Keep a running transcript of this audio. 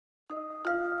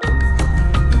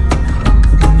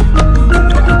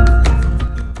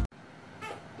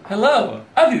Hello,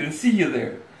 I didn't see you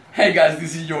there. Hey guys,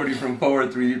 this is Jordy from Power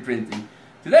 3D Printing.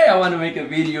 Today I want to make a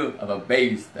video about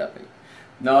baby stepping.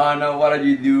 No, what do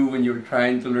you do when you're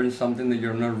trying to learn something that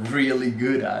you're not really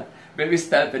good at? Baby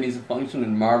stepping is a function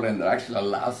in Marlin that actually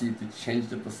allows you to change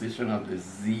the position of the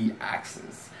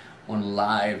Z-axis on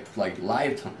live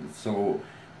time. So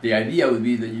the idea would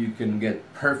be that you can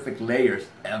get perfect layers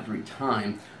every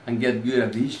time and get good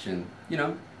adhesion,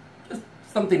 just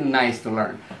something nice to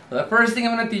learn. So the first thing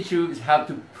I'm going to teach you is how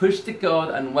to push the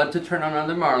code and what to turn on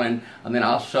the Marlin, and then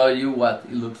I'll show you what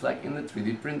it looks like in the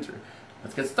 3D printer.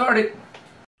 Let's get started.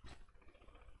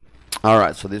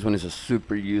 Alright, so this one is a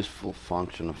super useful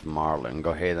function of Marlin.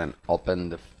 Go ahead and open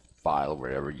the file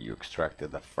wherever you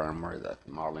extracted the firmware that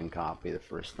Marlin copied the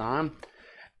first time,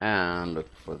 and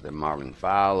look for the Marlin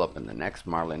file. Open the next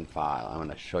Marlin file. I'm going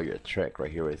to show you a trick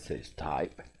right here where it says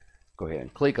type. Go ahead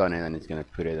and click on it, and it's going to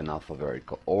put it in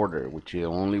alphabetical order, which is the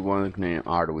only one in the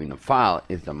Arduino file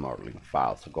is the Marlin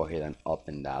file. So go ahead and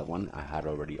open that one. I had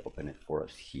already opened it for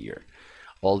us here.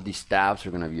 All these tabs are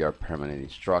going to be our permanent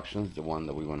instructions. The one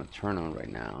that we want to turn on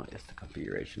right now is the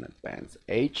configuration advanced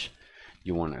H.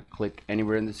 You want to click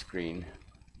anywhere in the screen.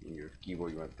 In your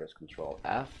keyboard, you want to press Control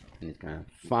F, and it's going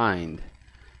to find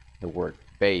the word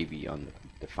baby on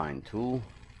the define tool.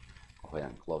 Go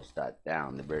ahead and close that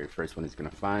down. The very first one it's going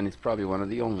to find is probably one of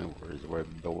the only words where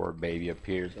the word baby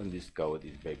appears on this code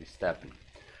is baby stepping.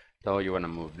 So you want to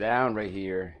move down right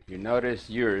here. You notice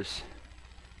yours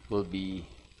will be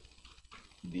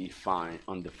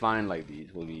undefined like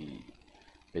these will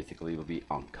be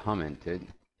uncommented.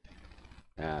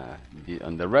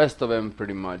 And the rest of them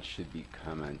pretty much should be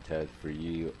commented for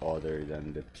you, other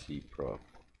than the C Pro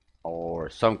or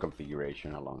some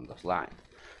configuration along those lines.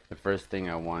 The first thing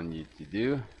I want you to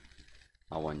do,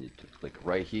 I want you to click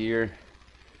right here.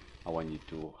 I want you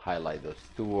to highlight those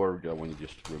two, or I want you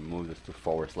just to remove those two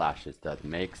forward slashes that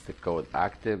makes the code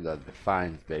active, that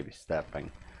defines baby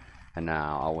stepping. And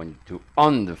now I want you to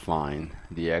undefine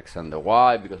the X and the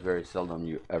Y, because very seldom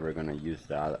you're ever going to use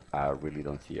that. I really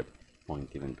don't see a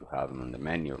point even to have them on the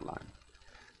menu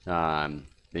line.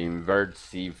 The invert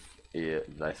C,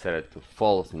 I set it to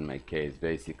false in my case.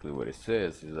 Basically what it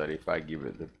says is that if I give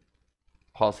it the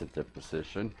positive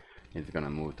position, it's going to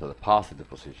move to the positive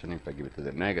position. If I give it to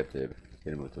the negative,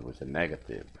 it'll move towards the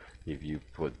negative. If you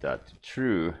put that to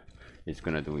true, it's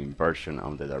going to do inversion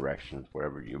of the directions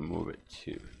wherever you move it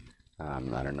to. I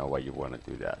don't know why you want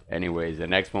to do that. Anyways, the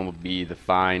next one would be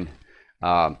define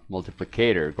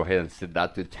multiplicator. Go ahead and set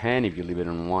that to 10. If you leave it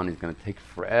on 1, it's going to take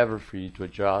forever for you to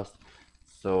adjust,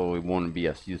 so it won't be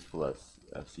as useful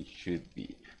as it should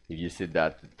be. If you set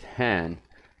that to 10,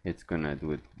 it's going to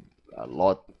do it a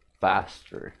lot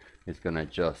faster. It's going to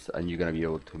adjust, and you're going to be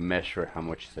able to measure how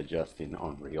much it's adjusting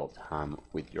on real time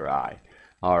with your eye.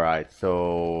 Alright,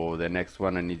 so the next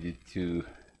one, I need you to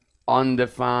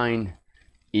undefine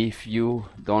if you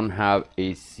don't have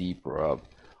a Z probe,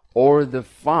 or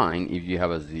define if you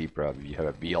have a Z probe. If you have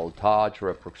a BL touch or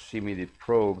a proximity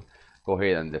probe, go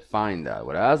ahead and define that.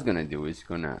 What I was gonna do is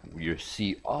your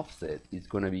C offset is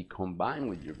gonna be combined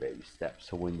with your baby steps.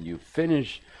 So when you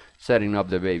finish setting up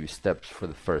the baby steps for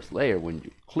the first layer, when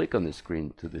you click on the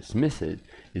screen to dismiss it,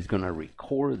 it's gonna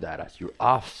record that as your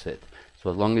offset.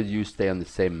 So as long as you stay on the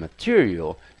same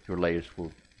material, your layers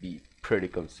will be pretty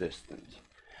consistent.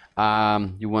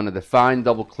 You want to define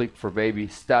double click for baby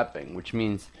stepping, which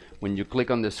means when you click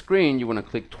on the screen, you want to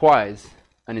click twice,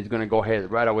 and it's going to go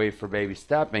ahead right away for baby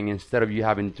stepping, instead of you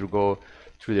having to go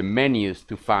through the menus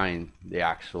to find the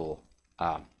actual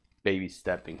baby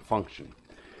stepping function.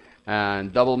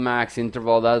 And double max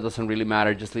interval, that doesn't really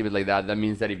matter, just leave it like that. That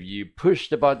means that if you push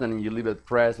the button and you leave it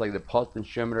pressed, like the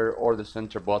potentiometer or the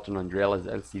center button on your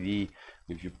LCD,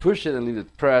 if you push it and leave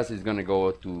it pressed, it's going to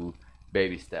go to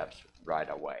baby steps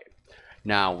right away.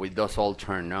 Now with those all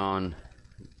turned on,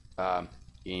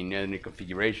 in any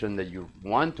configuration that you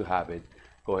want to have it,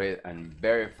 go ahead and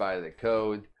verify the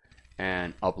code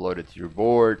and upload it to your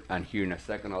board. And here in a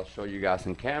second I'll show you guys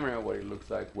on camera what it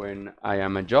looks like when I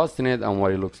am adjusting it and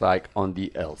what it looks like on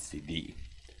the LCD.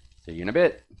 See you in a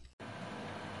bit.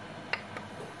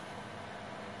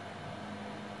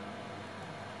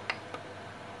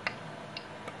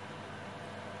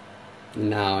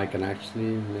 Now I can actually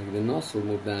make the nozzle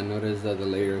move down. Notice that the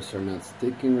layers are not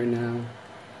sticking right now.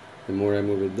 The more I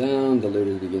move it down, the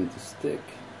layers begin to stick.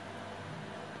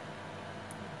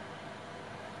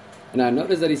 And I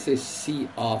notice that it says C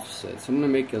offset, so I'm going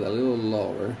to make it a little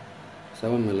lower, so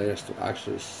I want my layers to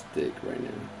actually stick right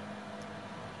now.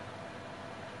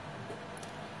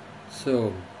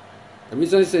 So the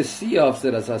reason it says C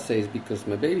offset, as I say, is because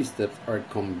my baby steps are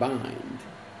combined.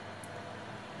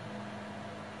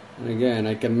 And again,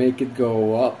 I can make it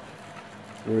go up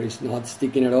where it's not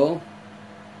sticking at all,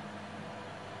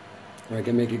 or I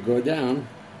can make it go down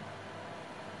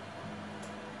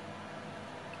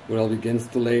where it begins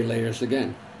to lay layers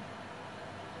again.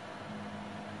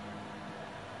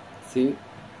 See?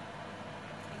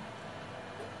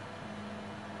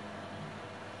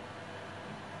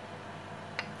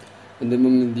 And the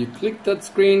moment you click that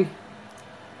screen,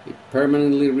 it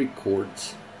permanently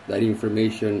records that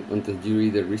information until you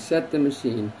either reset the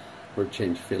machine or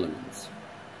change filaments.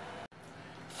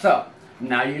 So,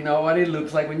 now you know what it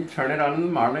looks like when you turn it on in the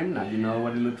Marlin. Now you know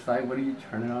what it looks like when you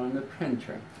turn it on in the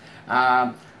printer.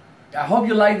 I hope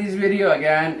you like this video.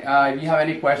 Again, if you have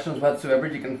any questions whatsoever,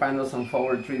 you can find us on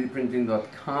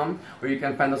forward3dprinting.com, or you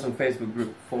can find us on Facebook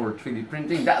group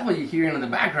Forward3dprinting. That's what you're hearing in the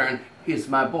background is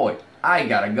my boy. I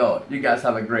gotta go. You guys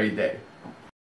have a great day.